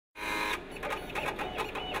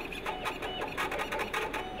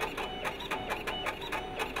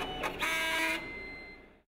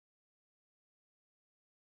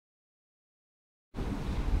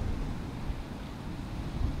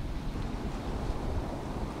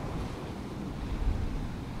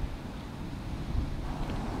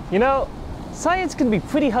You know, science can be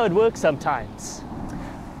pretty hard work sometimes,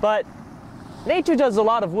 but nature does a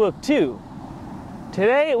lot of work too.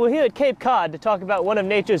 Today, we're here at Cape Cod to talk about one of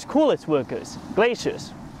nature's coolest workers, glaciers.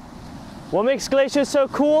 What makes glaciers so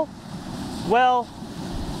cool? Well,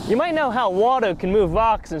 you might know how water can move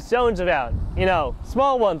rocks and stones around, you know,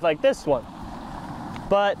 small ones like this one.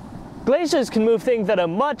 But glaciers can move things that are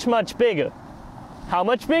much, much bigger. How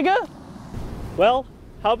much bigger? Well,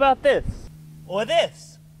 how about this? Or this?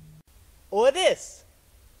 Or this?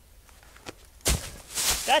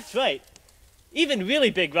 That's right. Even really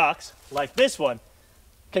big rocks, like this one,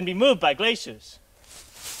 can be moved by glaciers.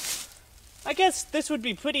 I guess this would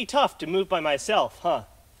be pretty tough to move by myself, huh?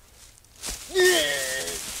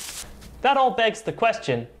 That all begs the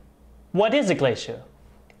question, what is a glacier?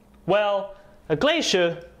 Well, a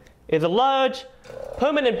glacier is a large,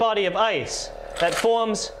 permanent body of ice that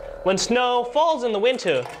forms when snow falls in the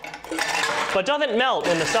winter, but doesn't melt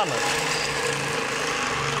in the summer.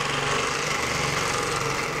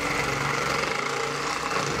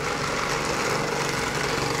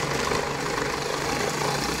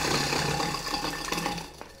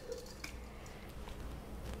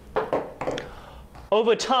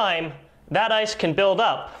 Over time, that ice can build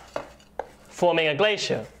up, forming a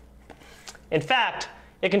glacier. In fact,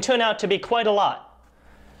 it can turn out to be quite a lot.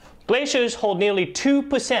 Glaciers hold nearly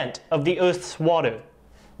 2% of the Earth's water,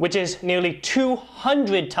 which is nearly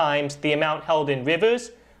 200 times the amount held in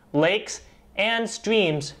rivers, lakes, and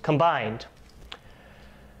streams combined.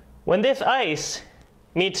 When this ice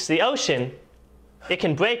meets the ocean, it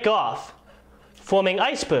can break off, forming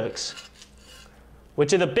icebergs,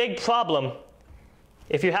 which is a big problem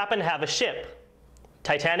if you happen to have a ship.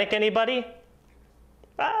 Titanic, anybody?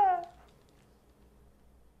 Ah.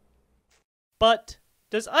 But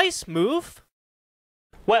does ice move?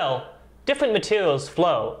 Well, different materials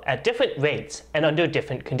flow at different rates and under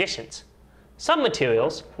different conditions. Some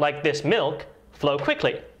materials, like this milk, flow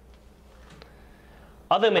quickly.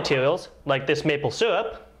 Other materials, like this maple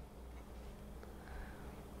syrup,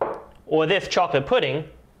 or this chocolate pudding,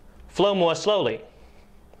 flow more slowly.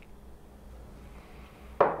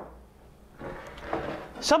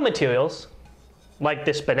 Some materials, like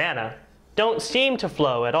this banana, don't seem to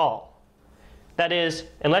flow at all. That is,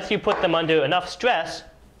 unless you put them under enough stress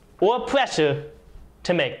or pressure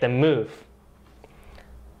to make them move.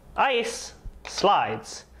 Ice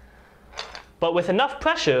slides, but with enough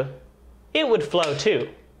pressure, it would flow too.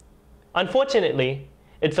 Unfortunately,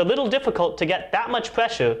 it's a little difficult to get that much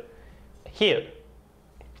pressure here.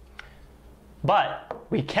 But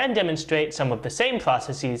we can demonstrate some of the same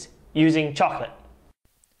processes using chocolate.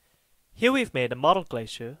 Here we've made a model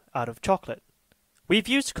glacier out of chocolate. We've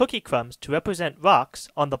used cookie crumbs to represent rocks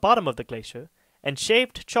on the bottom of the glacier and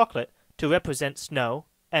shaved chocolate to represent snow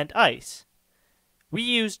and ice. We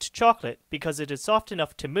used chocolate because it is soft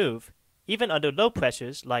enough to move, even under low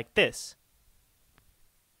pressures like this.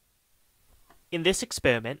 In this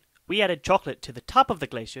experiment, we added chocolate to the top of the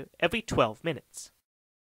glacier every 12 minutes.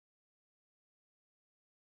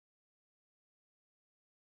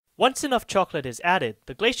 Once enough chocolate is added,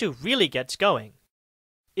 the glacier really gets going.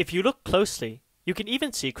 If you look closely, you can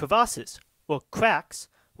even see crevasses, or cracks,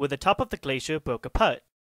 where the top of the glacier broke apart.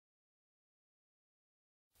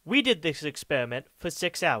 We did this experiment for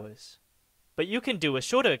 6 hours, but you can do a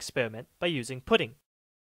shorter experiment by using pudding.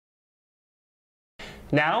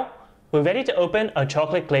 Now, we're ready to open our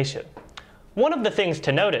chocolate glacier. One of the things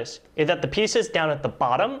to notice is that the pieces down at the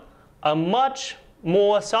bottom are much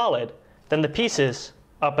more solid than the pieces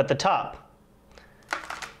up at the top.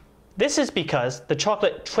 This is because the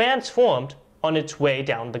chocolate transformed on its way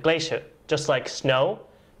down the glacier, just like snow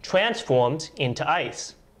transforms into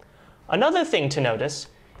ice. Another thing to notice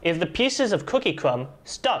is the pieces of cookie crumb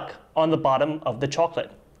stuck on the bottom of the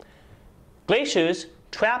chocolate. Glaciers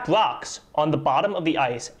trap rocks on the bottom of the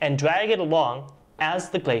ice and drag it along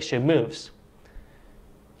as the glacier moves.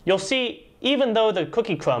 You'll see, even though the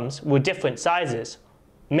cookie crumbs were different sizes,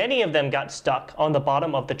 many of them got stuck on the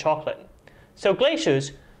bottom of the chocolate. So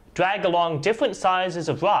glaciers drag along different sizes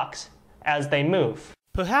of rocks as they move.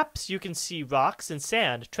 Perhaps you can see rocks and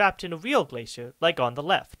sand trapped in a real glacier, like on the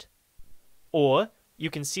left. Or you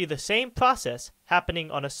can see the same process happening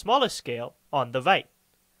on a smaller scale on the right.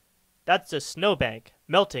 That's a snowbank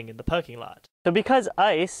melting in the parking lot. So because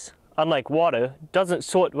ice, unlike water, doesn't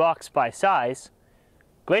sort rocks by size,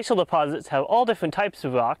 glacial deposits have all different types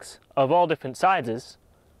of rocks of all different sizes,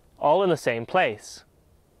 all in the same place.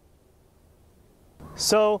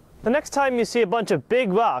 So, the next time you see a bunch of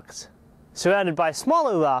big rocks surrounded by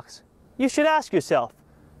smaller rocks, you should ask yourself,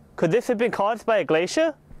 could this have been caused by a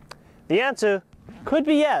glacier? The answer could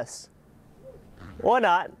be yes, or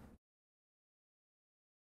not.